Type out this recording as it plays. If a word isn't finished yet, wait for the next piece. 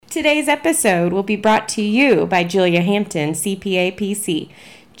Today's episode will be brought to you by Julia Hampton, CPA PC.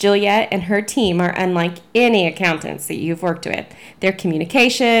 Julia and her team are unlike any accountants that you've worked with. Their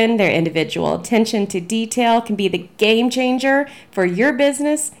communication, their individual attention to detail can be the game changer for your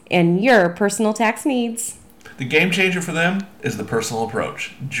business and your personal tax needs. The game changer for them is the personal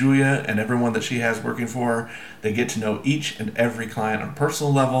approach. Julia and everyone that she has working for her, they get to know each and every client on a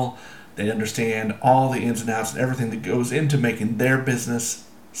personal level. They understand all the ins and outs and everything that goes into making their business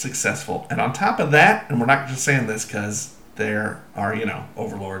successful. And on top of that, and we're not just saying this because there are,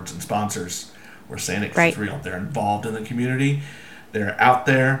 overlords and sponsors. We're saying it because it's real. They're involved in the community. They're out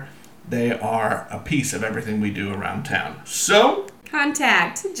there. They are a piece of everything we do around town. So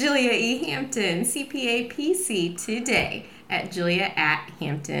contact Julia E. Hampton, CPA PC today at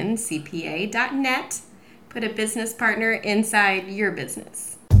julia@hamptoncpa.net. Put a business partner inside your business.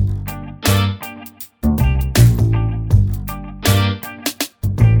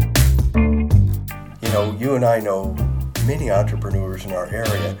 You and I know many entrepreneurs in our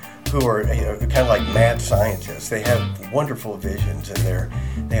area who are kind of like mad scientists. They have wonderful visions and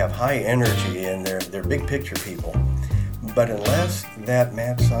they have high energy and they're big picture people. But unless that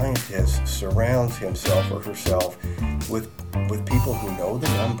mad scientist surrounds himself or herself with people who know the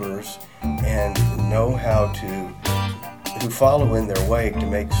numbers and know how to follow in their wake to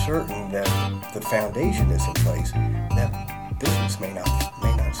make certain that the foundation is in place, that business may not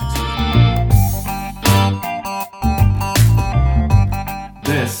succeed.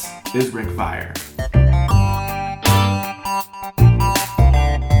 this is Rick Vire.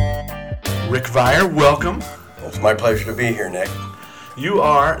 Rick Vire, welcome. It's my pleasure to be here, Nick. You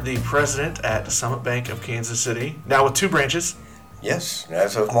are the president at Summit Bank of Kansas City, now with 2 branches. Yes,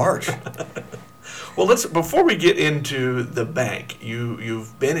 as of March. Well, before we get into the bank,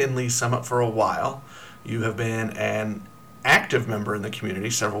 you've been in Lee Summit for a while. You have been an active member in the community,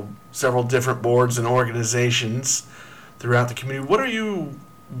 several different boards and organizations throughout the community. What are you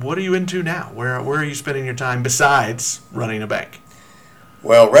into now? Where are you spending your time besides running a bank?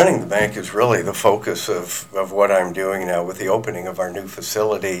 Well, running the bank is really the focus of what I'm doing now with the opening of our new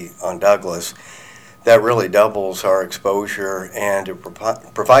facility on Douglas. That really doubles our exposure and it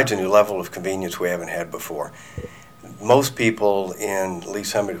provides a new level of convenience we haven't had before. Most people in Lee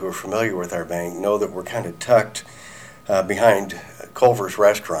Summit who are familiar with our bank know that we're kind of tucked behind Culver's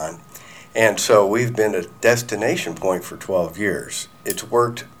Restaurant. And so we've been a destination point for 12 years. It's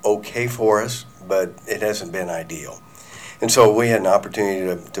worked okay for us, but it hasn't been ideal. And so we had an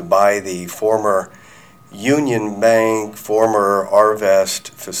opportunity to buy the former Union Bank, former Arvest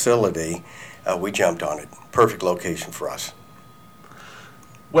facility. We jumped on it. Perfect location for us.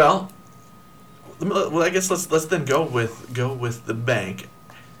 Well, I guess let's then go with the bank.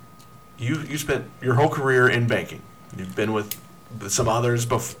 You spent your whole career in banking. You've been with some others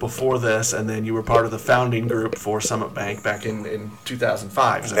before this, and then you were part of the founding group for Summit Bank back in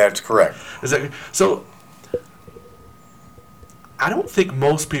 2005. That's correct. So? I don't think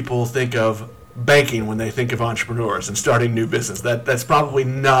most people think of banking when they think of entrepreneurs and starting new business. That's probably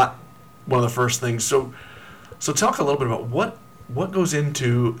not one of the first things. So talk a little bit about what goes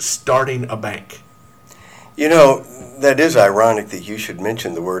into starting a bank. That is ironic that you should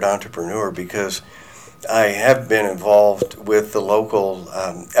mention the word entrepreneur because I have been involved with the local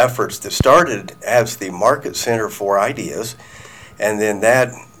efforts that started as the market center for ideas, and then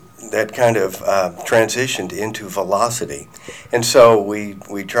that kind of transitioned into Velocity. And so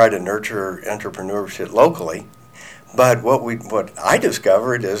we try to nurture entrepreneurship locally. But what I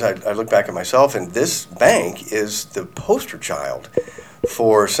discovered is I look back at myself, and this bank is the poster child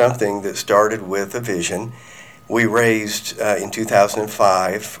for something that started with a vision. We raised, in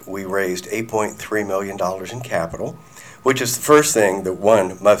 2005, we raised $8.3 million in capital, which is the first thing that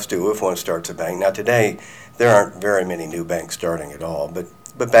one must do if one starts a bank. Now today, there aren't very many new banks starting at all, but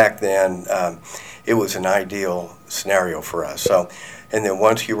back then, it was an ideal scenario for us. And then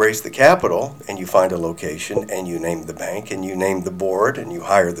once you raise the capital and you find a location and you name the bank and you name the board and you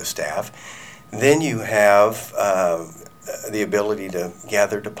hire the staff, then you have the ability to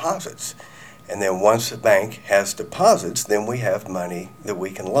gather deposits. And then once the bank has deposits, then we have money that we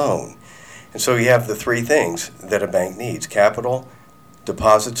can loan. And so you have the 3 things that a bank needs: capital,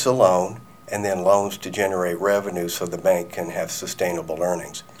 deposits to loan, and then loans to generate revenue so the bank can have sustainable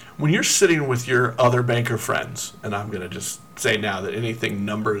earnings. When you're sitting with your other banker friends, and I'm going to just say now that anything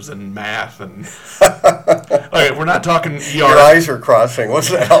numbers and math and okay, we're not talking ERA. Your eyes are crossing. What's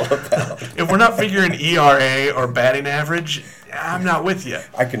that all about? If we're not figuring ERA or batting average, I'm not with you.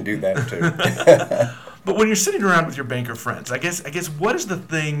 I can do that too. But when you're sitting around with your banker friends, I guess what is the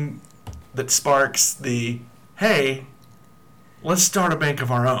thing that sparks the, hey, let's start a bank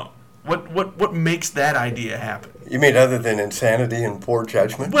of our own. What makes that idea happen? You mean other than insanity and poor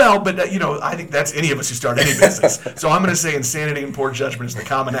judgment? Well, but I think that's any of us who start any business. So I'm going to say insanity and poor judgment is the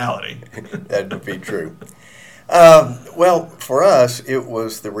commonality. That would be true. Well, for us, it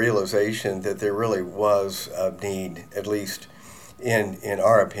was the realization that there really was a need, at least in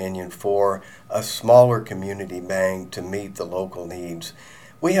our opinion, for a smaller community bank to meet the local needs.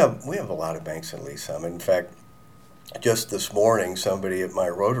 We have a lot of banks in Lee Summit. In fact, just this morning, somebody at my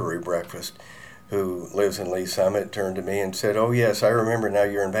Rotary breakfast who lives in Lee Summit turned to me and said, "Oh yes, I remember now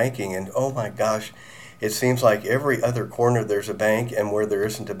you're in banking, and oh my gosh, it seems like every other corner there's a bank, and where there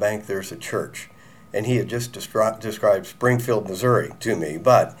isn't a bank, there's a church." And he had just described Springfield, Missouri to me,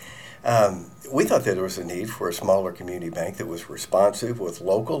 but we thought that there was a need for a smaller community bank that was responsive with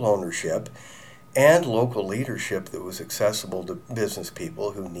local ownership and local leadership that was accessible to business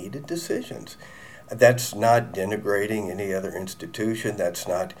people who needed decisions. That's not denigrating any other institution. That's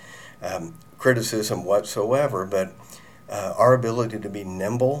not criticism whatsoever, but our ability to be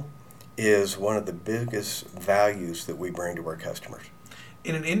nimble is one of the biggest values that we bring to our customers.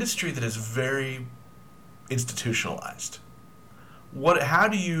 In an industry that is very institutionalized, how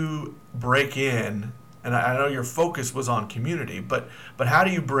do you break in? And I know your focus was on community, but how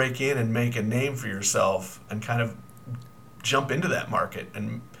do you break in and make a name for yourself and kind of jump into that market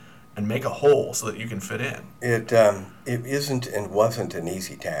and make a hole so that you can fit in? It isn't and wasn't an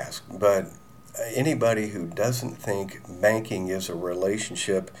easy task, but anybody who doesn't think banking is a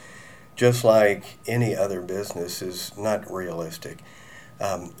relationship just like any other business is not realistic.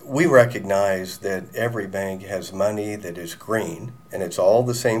 We recognize that every bank has money that is green, and it's all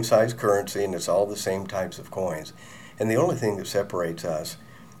the same size currency, and it's all the same types of coins. And the only thing that separates us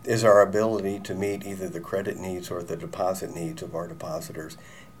is our ability to meet either the credit needs or the deposit needs of our depositors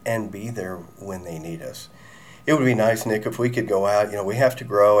and be there when they need us. It would be nice, Nick, if we could go out. We have to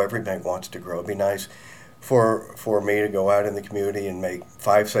grow. Every bank wants to grow. It'd be nice for me to go out in the community and make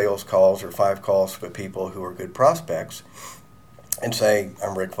 5 sales calls or 5 calls for people who are good prospects and say,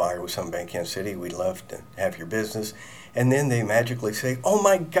 "I'm Rick Vire with Summit Bank Kansas City. We'd love to have your business." And then they magically say, "Oh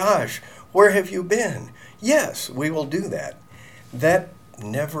my gosh, where have you been?" Yes, we will do that. That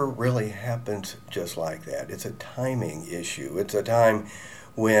never really happens just like that. It's a timing issue. It's a time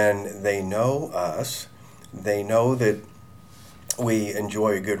when they know us, they know that we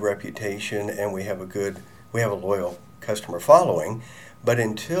enjoy a good reputation, and we have a loyal customer following. But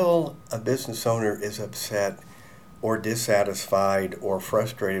until a business owner is upset or dissatisfied or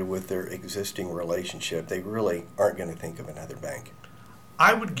frustrated with their existing relationship, they really aren't going to think of another bank.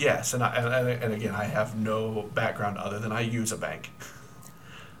 I would guess, and again, I have no background other than I use a bank,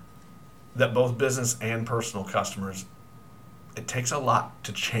 that both business and personal customers, it takes a lot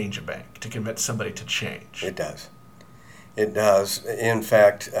to change a bank, to convince somebody to change. It does. It does. In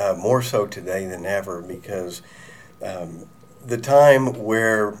fact, more so today than ever, because the time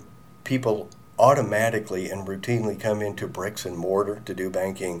where people automatically and routinely come into bricks and mortar to do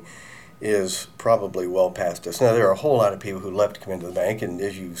banking is probably well past us. Now, there are a whole lot of people who love to come into the bank, and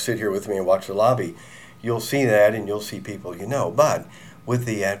as you sit here with me and watch the lobby, you'll see that, and you'll see people you know. But with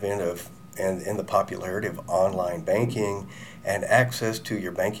the advent of and the popularity of online banking and access to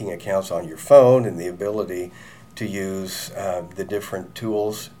your banking accounts on your phone and the ability to use the different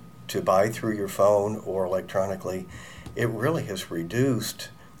tools to buy through your phone or electronically, it really has reduced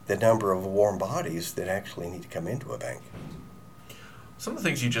the number of warm bodies that actually need to come into a bank. Some of the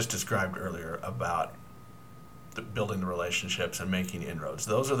things you just described earlier about building the relationships and making inroads,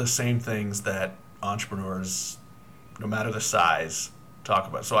 those are the same things that entrepreneurs, no matter the size, talk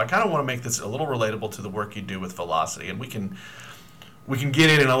about. So I kind of want to make this a little relatable to the work you do with Velocity, and we can get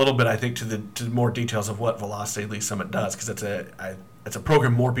in a little bit, I think, to more details of what Velocity Lee Summit does, because it's a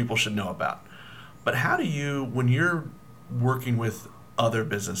program more people should know about. But how do you, when you're working with other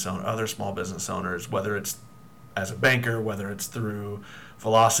small business owners, whether it's as a banker, whether it's through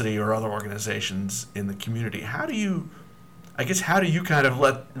Velocity or other organizations in the community, how do you kind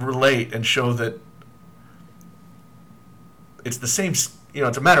of relate and show that it's the same,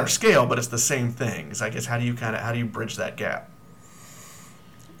 it's a matter of scale, but it's the same things? I guess how do you bridge that gap?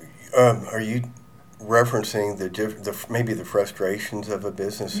 Are you referencing maybe the frustrations of a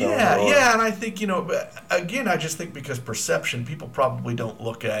business owner? Yeah, and I think, again, I just think because perception, people probably don't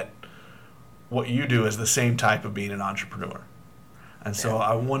look at what you do as the same type of being an entrepreneur. And so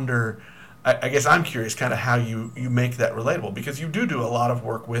I wonder, I guess I'm curious kind of how you make that relatable, because you do a lot of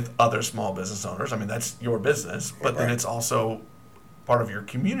work with other small business owners. I mean, that's your business, but then it's also part of your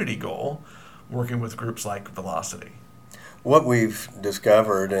community goal, working with groups like Velocity. What we've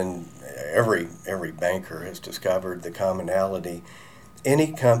discovered, and every banker has discovered the commonality,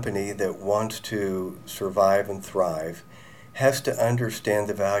 any company that wants to survive and thrive has to understand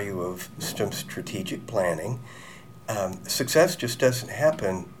the value of some strategic planning. Success just doesn't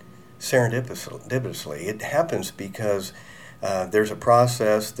happen serendipitously. It happens because there's a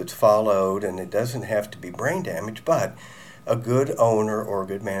process that's followed, and it doesn't have to be brain damage, but a good owner or a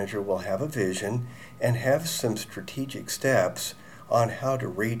good manager will have a vision and have some strategic steps on how to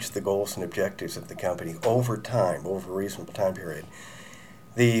reach the goals and objectives of the company over time, over a reasonable time period.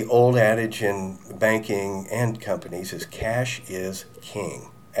 The old adage in banking and companies is cash is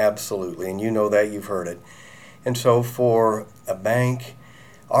king. Absolutely. And you know that, you've heard it. And so for a bank,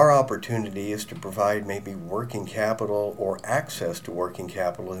 our opportunity is to provide maybe working capital or access to working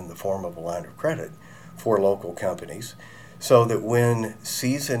capital in the form of a line of credit for local companies, so that when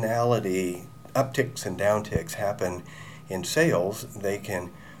seasonality upticks and downticks happen in sales, they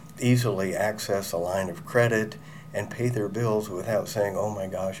can easily access a line of credit and pay their bills without saying, oh my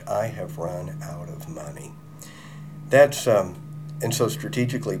gosh, I have run out of money. That's and so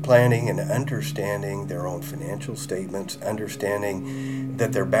strategically planning and understanding their own financial statements, understanding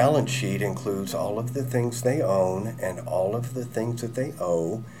that their balance sheet includes all of the things they own and all of the things that they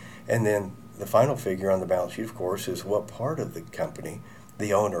owe, and then the final figure on the balance sheet, of course, is what part of the company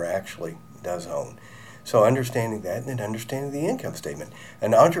the owner actually does own. So understanding that, and then understanding the income statement.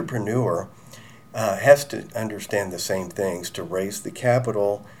 An entrepreneur has to understand the same things to raise the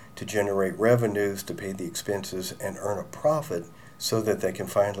capital, to generate revenues, to pay the expenses, and earn a profit so that they can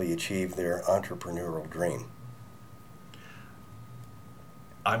finally achieve their entrepreneurial dream.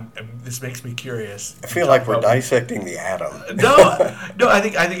 This makes me curious. I feel like we're dissecting the atom. No, I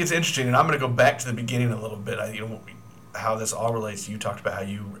think it's interesting, and I'm going to go back to the beginning a little bit. How this all relates. You talked about how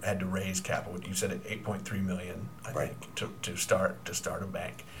you had to raise capital. You said at $8.3 million, I think, to start a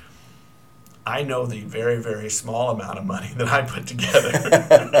bank. I know the very, very small amount of money that I put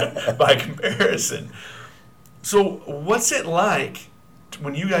together by comparison. So what's it like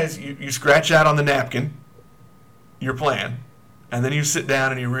when you guys you scratch out on the napkin your plan, and then you sit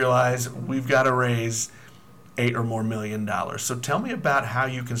down and you realize we've got to raise $8 or more million? So tell me about how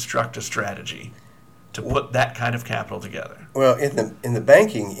you construct a strategy to put that kind of capital together. Well, in the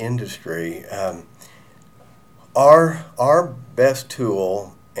banking industry, our best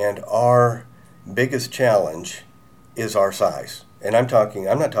tool and our biggest challenge is our size. And I'm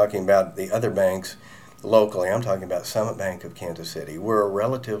not talking about the other banks locally. I'm talking about Summit Bank of Kansas City. We're a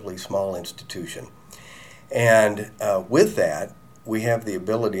relatively small institution. And with that, we have the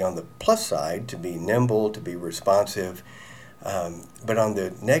ability on the plus side to be nimble, to be responsive. But on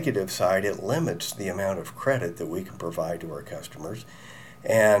the negative side, it limits the amount of credit that we can provide to our customers.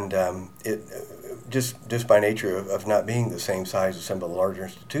 And it just by nature of not being the same size as some of the larger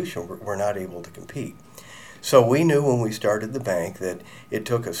institutions, we're not able to compete. So we knew when we started the bank that it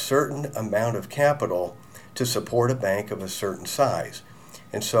took a certain amount of capital to support a bank of a certain size.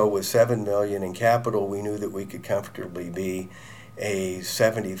 And so with $7 million in capital, we knew that we could comfortably be a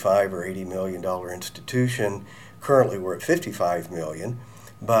 $75 or $80 million institution. Currently, we're at $55 million,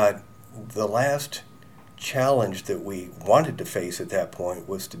 but the last challenge that we wanted to face at that point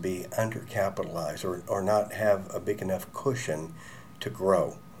was to be undercapitalized or not have a big enough cushion to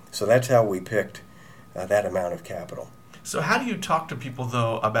grow. So that's how we picked that amount of capital. So how do you talk to people,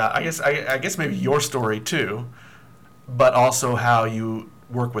 though, about, I guess maybe your story too, but also how you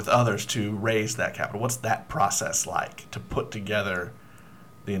work with others to raise that capital? What's that process like to put together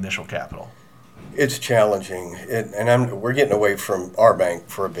the initial capital? It's challenging, we're getting away from our bank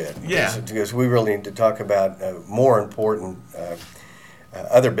for a bit. Yeah. Because we really need to talk about more important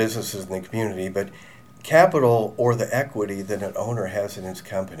other businesses in the community. But capital, or the equity that an owner has in his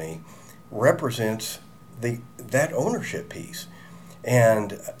company, represents that ownership piece.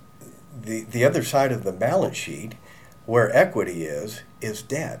 And the other side of the balance sheet, where equity is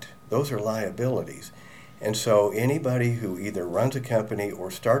debt. Those are liabilities. And so anybody who either runs a company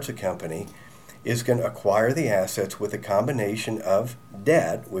or starts a company is going to acquire the assets with a combination of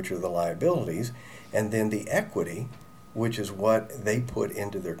debt, which are the liabilities, and then the equity, which is what they put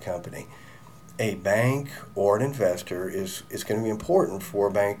into their company. A bank or an investor is going to be important for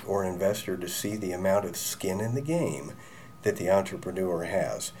a bank or an investor to see the amount of skin in the game that the entrepreneur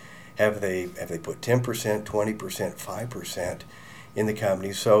has. Have they put 10%, 20%, 5% in the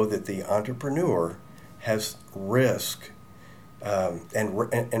company so that the entrepreneur has risk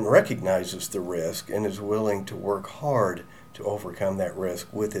and recognizes the risk and is willing to work hard to overcome that risk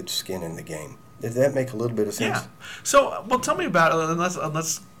with its skin in the game? Does that make a little bit of sense? Yeah. So, well, tell me about it.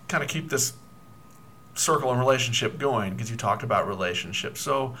 Let's kind of keep this circle and relationship going, because you talked about relationships.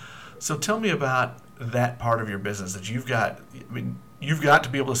 So tell me about that part of your business that you've got. I mean, you've got to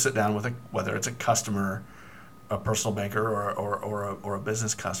be able to sit down with whether it's a customer, a personal banker, or a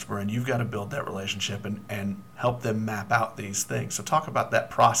business customer, and you've got to build that relationship and help them map out these things. So talk about that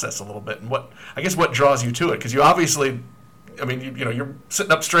process a little bit, and what draws you to it, because you obviously, I mean, you know, you're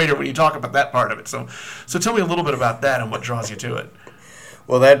sitting up straighter when you talk about that part of it. So tell me a little bit about that and what draws you to it.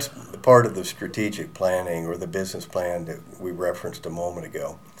 Well, that's part of the strategic planning or the business plan that we referenced a moment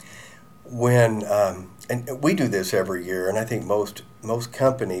ago. When and we do this every year, and I think most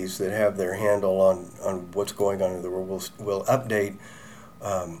companies that have their handle on what's going on in the world will update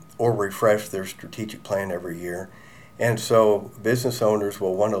or refresh their strategic plan every year. And so business owners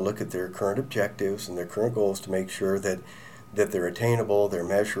will want to look at their current objectives and their current goals to make sure that they're attainable, they're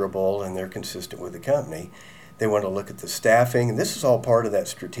measurable, and they're consistent with the company. They want to look at the staffing, and this is all part of that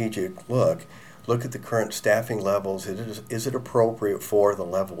strategic look. Look at the current staffing levels. Is it appropriate for the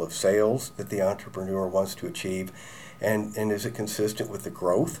level of sales that the entrepreneur wants to achieve? And is it consistent with the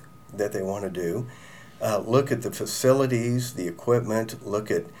growth that they want to do? Look at the facilities, the equipment,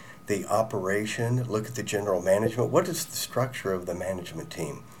 look at the operation, look at the general management. What is the structure of the management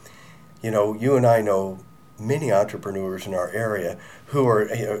team? You know, you and I know many entrepreneurs in our area who are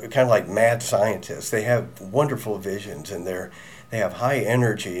kind of like mad scientists. They have wonderful visions, and they have high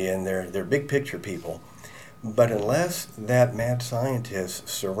energy, and they're big picture people. But unless that mad scientist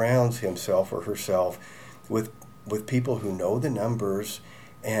surrounds himself or herself with people who know the numbers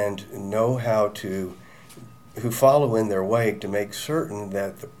and know who follow in their wake to make certain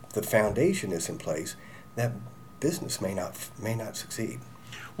that the foundation is in place, that business may not succeed.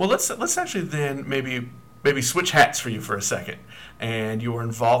 Well, let's actually then maybe switch hats for you for a second, and your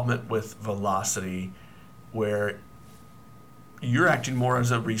involvement with Velocity, where you're acting more as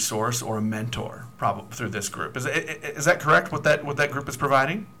a resource or a mentor, probably through this group. Is that correct? What that group is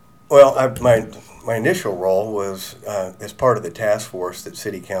providing? Well, my initial role was as part of the task force that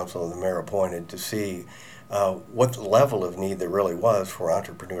City Council and the mayor appointed to see what the level of need there really was for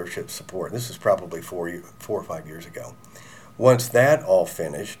entrepreneurship support. This is probably 4 or 5 years ago. Once that all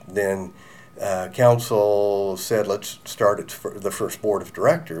finished, then council said, let's start the first board of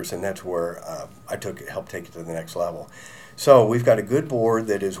directors, and that's where I helped take it to the next level. So we've got a good board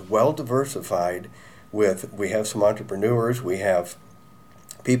that is well diversified. We have some entrepreneurs, we have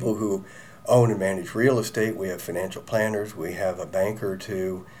people who own and manage real estate, we have financial planners, we have a banker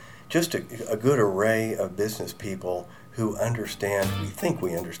too, just a good array of business people who we think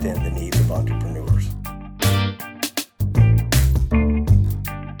we understand the needs of entrepreneurs.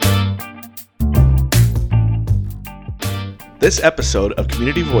 This episode of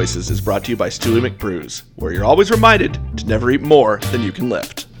Community Voices is brought to you by Stewie McBrews, where you're always reminded to never eat more than you can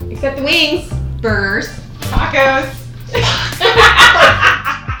lift. Except the wings, burgers, tacos.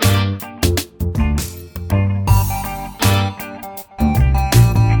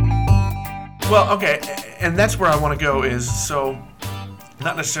 Well, okay, and that's where I want to go is, so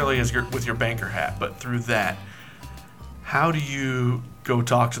not necessarily with your banker hat, but through that, how do you go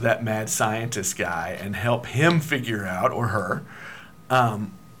talk to that mad scientist guy and help him figure out, or her,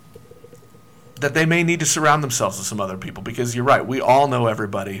 that they may need to surround themselves with some other people? Because you're right, we all know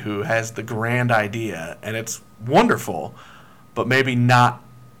everybody who has the grand idea, and it's wonderful, but maybe not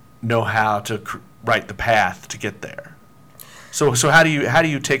know how to write the path to get there. So how do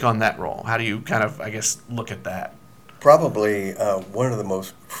you take on that role? How do you kind of, I guess, look at that? Probably one of the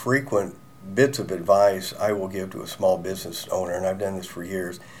most frequent bits of advice I will give to a small business owner, and I've done this for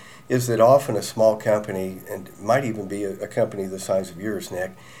years, is that often a small company, and it might even be a company the size of yours,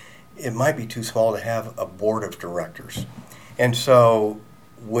 Nick, it might be too small to have a board of directors. And so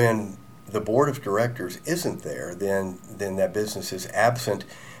when the board of directors isn't there, then that business is absent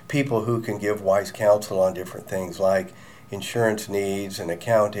people who can give wise counsel on different things like insurance needs and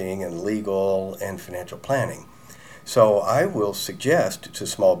accounting and legal and financial planning. So I will suggest to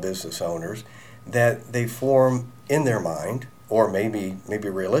small business owners that they form in their mind, or maybe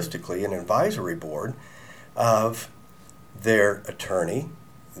realistically, an advisory board of their attorney,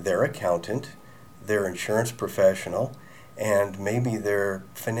 their accountant, their insurance professional, and maybe their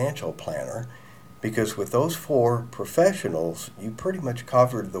financial planner, because with those four professionals, you pretty much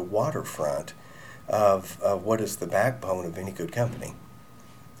covered the waterfront of what is the backbone of any good company.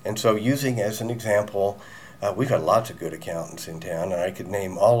 And so using as an example, we've got lots of good accountants in town, and I could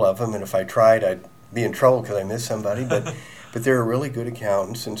name all of them, and if I tried, I'd be in trouble because I missed somebody, but there are really good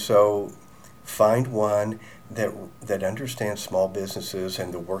accountants, and so find one that understands small businesses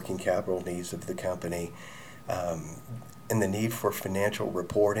and the working capital needs of the company, and the need for financial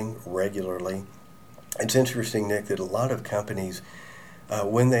reporting regularly, It's interesting, Nick, that a lot of companies,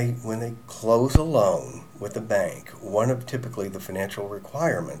 when they close a loan with a bank, one of typically the financial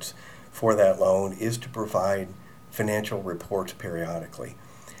requirements for that loan is to provide financial reports periodically.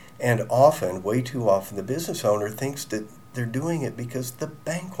 And often, way too often, the business owner thinks that they're doing it because the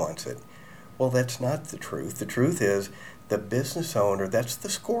bank wants it. Well, that's not the truth. The truth is the business owner, that's the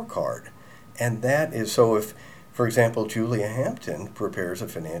scorecard. And that is, so if, for example, Julia Hampton prepares a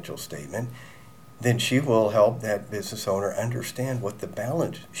financial statement, then she will help that business owner understand what the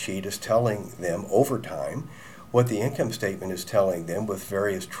balance sheet is telling them over time, what the income statement is telling them with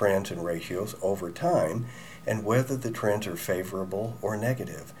various trends and ratios over time, and whether the trends are favorable or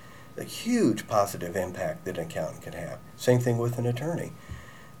negative. A huge positive impact that an accountant can have. Same thing with an attorney.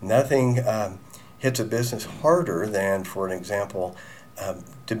 Nothing hits a business harder than, for an example,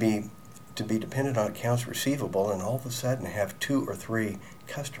 to be dependent on accounts receivable and all of a sudden have 2 or 3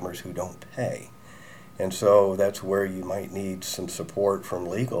 customers who don't pay. And so that's where you might need some support from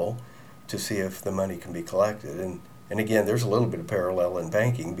legal to see if the money can be collected. And again, there's a little bit of parallel in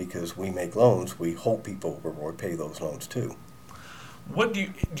banking because we make loans. We hope people will pay those loans too. What do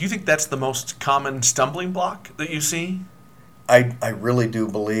you think that's the most common stumbling block that you see? I really do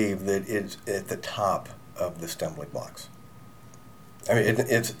believe that it's at the top of the stumbling blocks. I mean,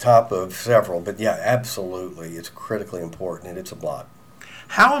 it's the top of several, but yeah, absolutely, it's critically important, and it's a block.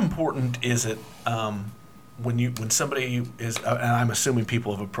 How important is it when somebody is, and I'm assuming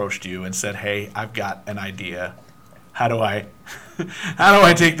people have approached you and said, "Hey, I've got an idea. How do I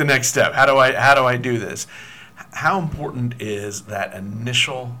take the next step? How do I do this?" How important is that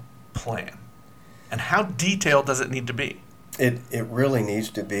initial plan, and how detailed does it need to be? It really needs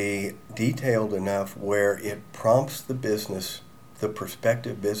to be detailed enough where it prompts the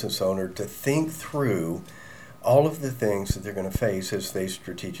prospective business owner, to think through all of the things that they're going to face as they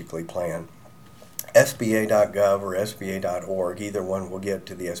strategically plan. SBA.gov or SBA.org, either one will get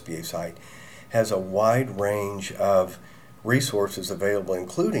to the SBA site, has a wide range of resources available,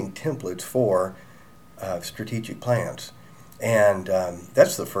 including templates for strategic plans. And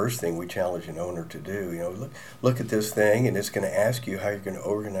that's the first thing we challenge an owner to do. Look at this thing, and it's going to ask you how you're going to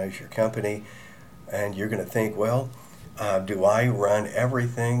organize your company, and you're going to think, well, do I run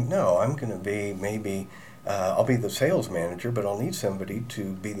everything? No, I'm going to be I'll be the sales manager, but I'll need somebody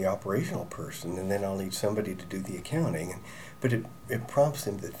to be the operational person, and then I'll need somebody to do the accounting. But it prompts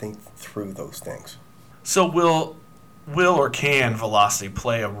them to think through those things. So will or can Velocity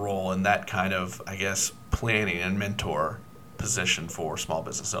play a role in that kind of, I guess, planning and mentor position for small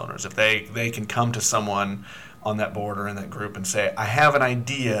business owners? If they can come to someone on that board or in that group and say, I have an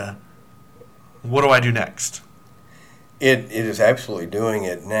idea, what do I do next? It is absolutely doing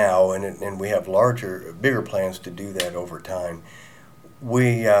it now, and we have bigger plans to do that over time.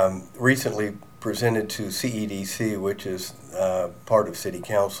 We recently presented to CEDC, which is part of City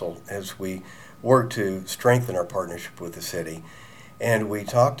Council, as we work to strengthen our partnership with the city. And we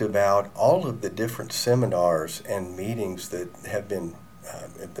talked about all of the different seminars and meetings that have been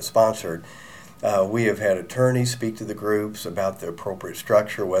sponsored. We have had attorneys speak to the groups about the appropriate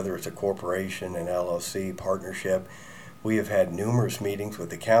structure, whether it's a corporation, an LLC, partnership. We have had numerous meetings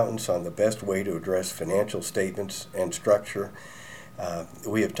with accountants on the best way to address financial statements and structure.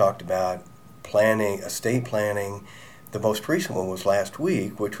 We have talked about planning, estate planning. The most recent one was last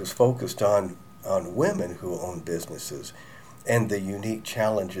week, which was focused on women who own businesses and the unique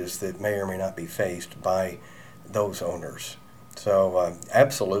challenges that may or may not be faced by those owners. So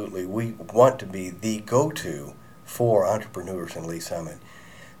absolutely, we want to be the go-to for entrepreneurs in Lee Summit.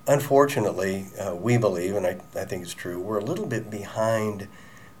 Unfortunately, we believe, and I think it's true, we're a little bit behind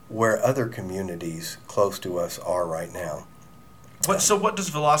where other communities close to us are right now. So what does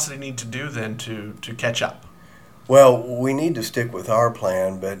Velocity need to do then to catch up? Well, we need to stick with our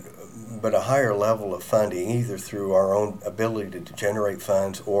plan, but a higher level of funding, either through our own ability to generate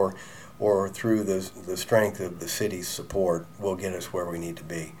funds or through the strength of the city's support, will get us where we need to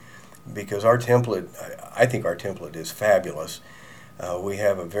be. Because our template, I think our template is fabulous. We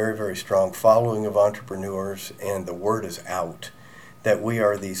have a very, very strong following of entrepreneurs, and the word is out that we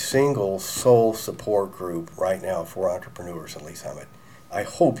are the single sole support group right now for entrepreneurs in Lee Summit. I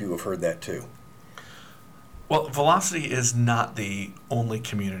hope you have heard that too. Well, Velocity is not the only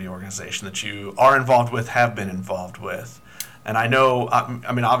community organization that you are involved with, have been involved with. And I know,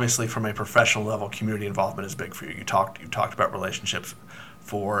 I mean, obviously from a professional level, community involvement is big for you. You talked about relationships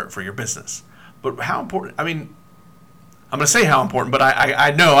for your business. But how important, I mean, I'm going to say how important, but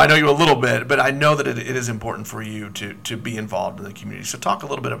I know you a little bit, but I know that it is important for you to be involved in the community. So talk a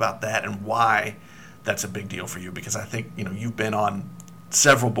little bit about that and why that's a big deal for you, because I think, you've been on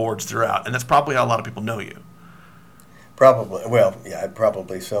several boards throughout, and that's probably how a lot of people know you. Probably. Well, yeah,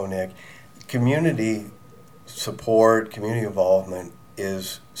 probably so, Nick. Community support, community involvement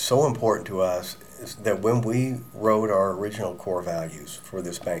is so important to us that when we wrote our original core values for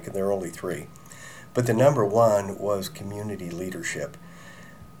this bank, and there are only 3, but the number 1 was community leadership.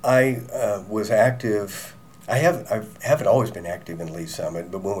 I was active. I haven't always been active in Lee's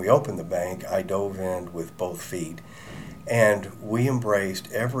Summit, but when we opened the bank, I dove in with both feet, and we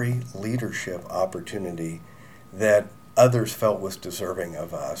embraced every leadership opportunity that others felt was deserving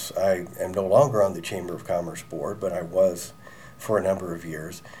of us. I am no longer on the Chamber of Commerce board, but I was for a number of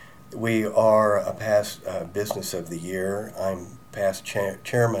years. We are a past Business of the Year. I'm past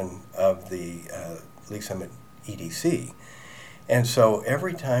chairman of the Lee Summit EDC. And so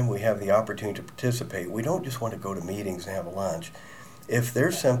every time we have the opportunity to participate, we don't just want to go to meetings and have a lunch. If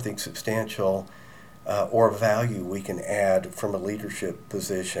there's something substantial or value we can add from a leadership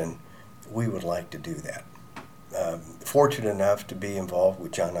position, we would like to do that. Fortunate enough to be involved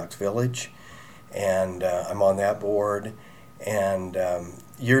with John Knox Village, and I'm on that board. And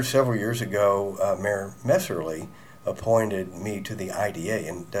several years ago, Mayor Messerly appointed me to the IDA,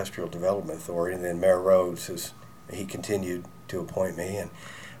 Industrial Development Authority, and then Mayor Rhodes, he continued to appoint me. And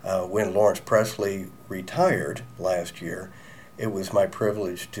when Lawrence Presley retired last year, it was my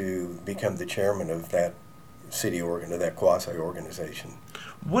privilege to become the chairman of that that quasi-organization.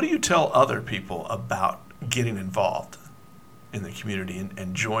 What do you tell other people about getting involved in the community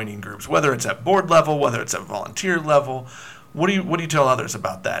and joining groups, whether it's at board level, whether it's at volunteer level? What do you tell others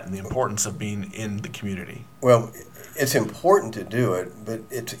about that and the importance of being in the community? Well, it's important to do it, but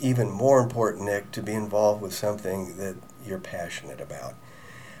it's even more important, Nick, to be involved with something that you're passionate about.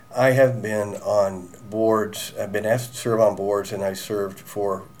 I have been on boards, I've been asked to serve on boards, and I served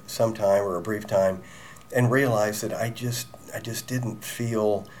for some time or a brief time and realized that I just didn't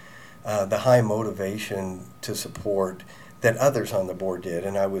feel the high motivation to support that others on the board did,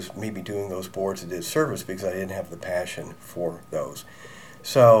 and I was maybe doing those boards a disservice because I didn't have the passion for those.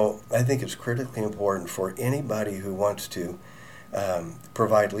 So I think it's critically important for anybody who wants to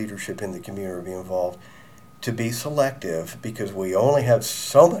provide leadership in the community or be involved to be selective, because we only have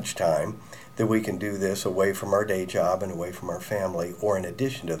so much time that we can do this away from our day job and away from our family or in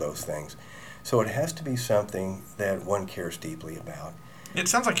addition to those things. So it has to be something that one cares deeply about. It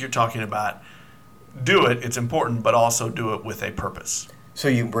sounds like you're talking about do it, it's important, but also do it with a purpose. So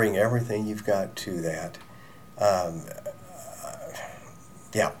you bring everything you've got to that.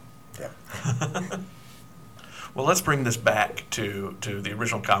 Yeah. Well, let's bring this back to the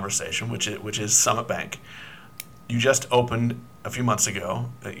original conversation, which is Summit Bank. You just opened a few months ago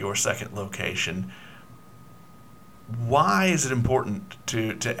at your second location. Why is it important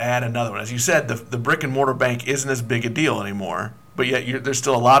to add another one? As you said, the brick and mortar bank isn't as big a deal anymore, but yet there's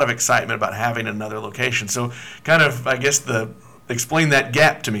still a lot of excitement about having another location. So kind of, I guess, explain that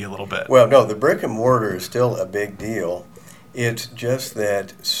gap to me a little bit. Well, no, the brick and mortar is still a big deal. It's just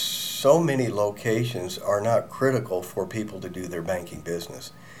that so many locations are not critical for people to do their banking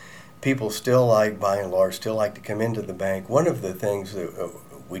business. People still by and large, to come into the bank. One of the things that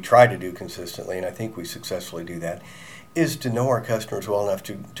we try to do consistently, and I think we successfully do that, is to know our customers well enough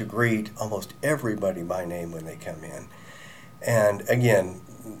to greet almost everybody by name when they come in. And again,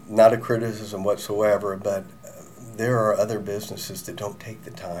 not a criticism whatsoever, but there are other businesses that don't take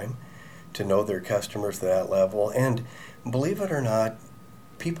the time to know their customers to that level. And believe it or not,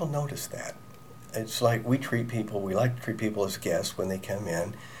 people notice that. It's like we like to treat people as guests when they come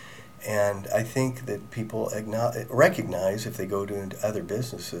in. And I think that people recognize if they go to other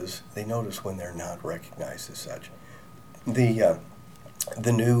businesses, they notice when they're not recognized as such. The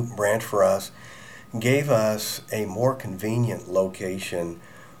new branch for us gave us a more convenient location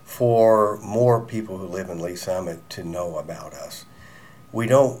for more people who live in Lee Summit to know about us. We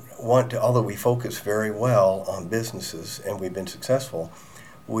don't want to, although we focus very well on businesses and we've been successful,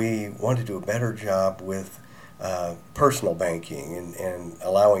 we want to do a better job with personal banking and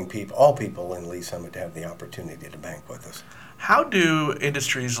allowing all people in Lee Summit to have the opportunity to bank with us. How do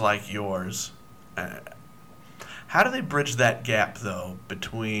industries like yours, how do they bridge that gap, though,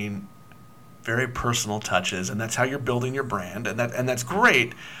 between very personal touches, and that's how you're building your brand, and that's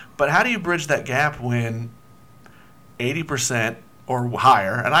great, but how do you bridge that gap when 80% or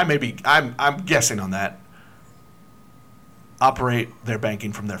higher, and I'm guessing on that, operate their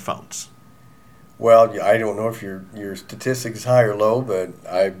banking from their phones? Well, I don't know if your statistic is high or low, but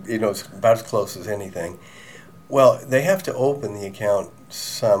it's about as close as anything. Well, they have to open the account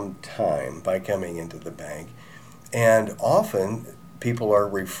sometime by coming into the bank, and often people are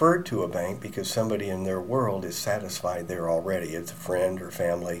referred to a bank because somebody in their world is satisfied there already. It's a friend or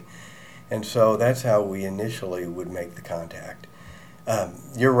family. And so that's how we initially would make the contact.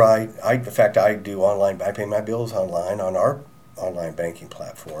 You're right. In fact, I do online. I pay my bills online on our online banking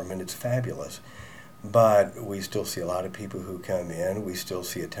platform, and it's fabulous. But we still see a lot of people who come in. We still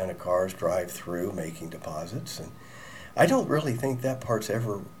see a ton of cars drive through making deposits. And I don't really think that part's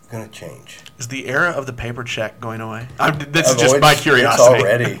ever going to change. Is the era of the paper check going away? This is just my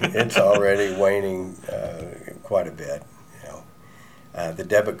curiosity. It's already waning quite a bit. The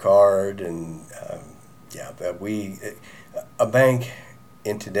debit card and a bank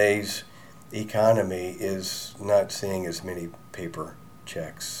in today's economy is not seeing as many paper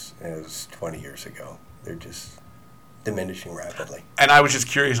checks as 20 years ago. They're just diminishing rapidly. And I was just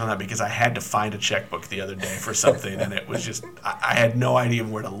curious on that because I had to find a checkbook the other day for something, and it was just, I had no idea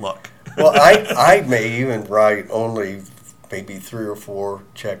where to look. Well, I may even write only maybe 3 or 4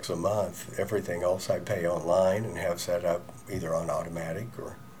 checks a month. Everything else I pay online and have set up either on automatic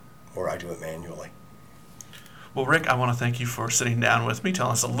or I do it manually. Well, Rick, I want to thank you for sitting down with me,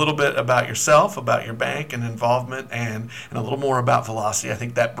 telling us a little bit about yourself, about your bank and involvement, and a little more about Velocity. I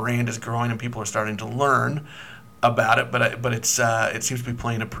think that brand is growing and people are starting to learn about it, but it seems to be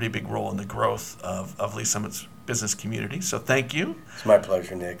playing a pretty big role in the growth of Lee's Summit's business community. So thank you. It's my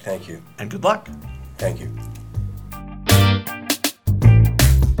pleasure, Nick. Thank you. And good luck. Thank you.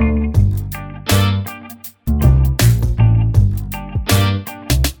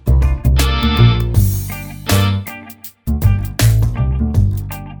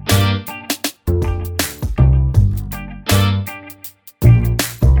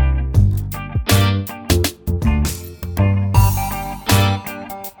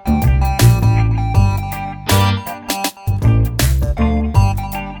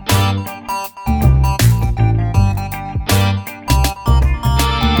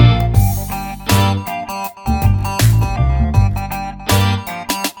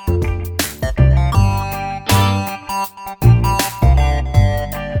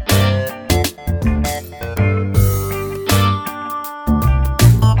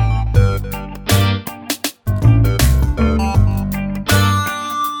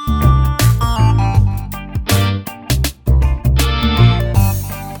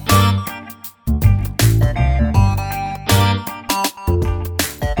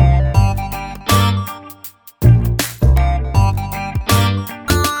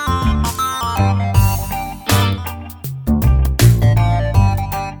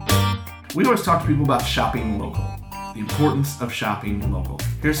 We always talk to people about shopping local, the importance of shopping local.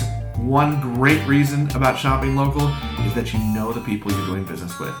 Here's one great reason about shopping local is that you know the people you're doing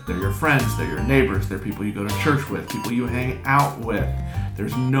business with. They're your friends, they're your neighbors, they're people you go to church with, people you hang out with.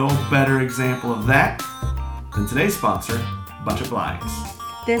 There's no better example of that than today's sponsor, Budget Blinds.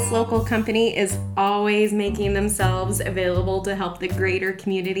 This local company is always making themselves available to help the greater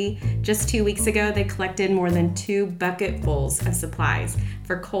community. Just 2 weeks ago, they collected more than 2 bucketfuls of supplies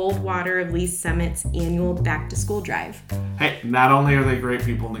for Cold Water of Lee's Summit's annual back-to-school drive. Hey, not only are they great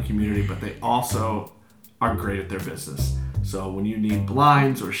people in the community, but they also are great at their business. So when you need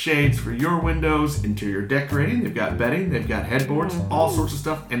blinds or shades for your windows, interior decorating, they've got bedding, they've got headboards, all sorts of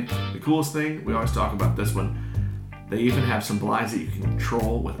stuff. And the coolest thing, we always talk about this one, they even have some blinds that you can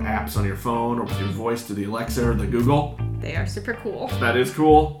control with apps on your phone or with your voice to the Alexa or the Google. They are super cool. That is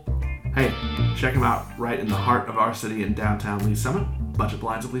cool. Hey, check them out right in the heart of our city in downtown Lee's Summit. Budget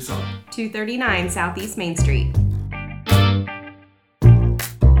Blinds of Lee's Summit. 239 Southeast Main Street.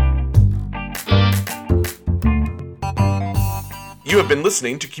 You have been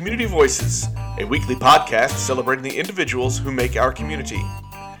listening to Community Voices, a weekly podcast celebrating the individuals who make our community.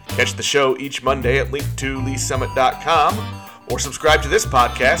 Catch the show each Monday at link2leesummit.com or subscribe to this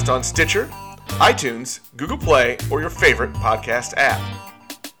podcast on Stitcher, iTunes, Google Play, or your favorite podcast app.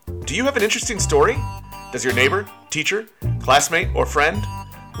 Do you have an interesting story? Does your neighbor, teacher, classmate, or friend?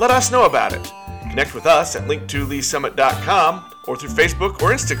 Let us know about it. Connect with us at link2leesummit.com or through Facebook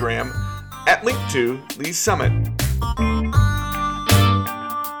or Instagram at link2leesummit.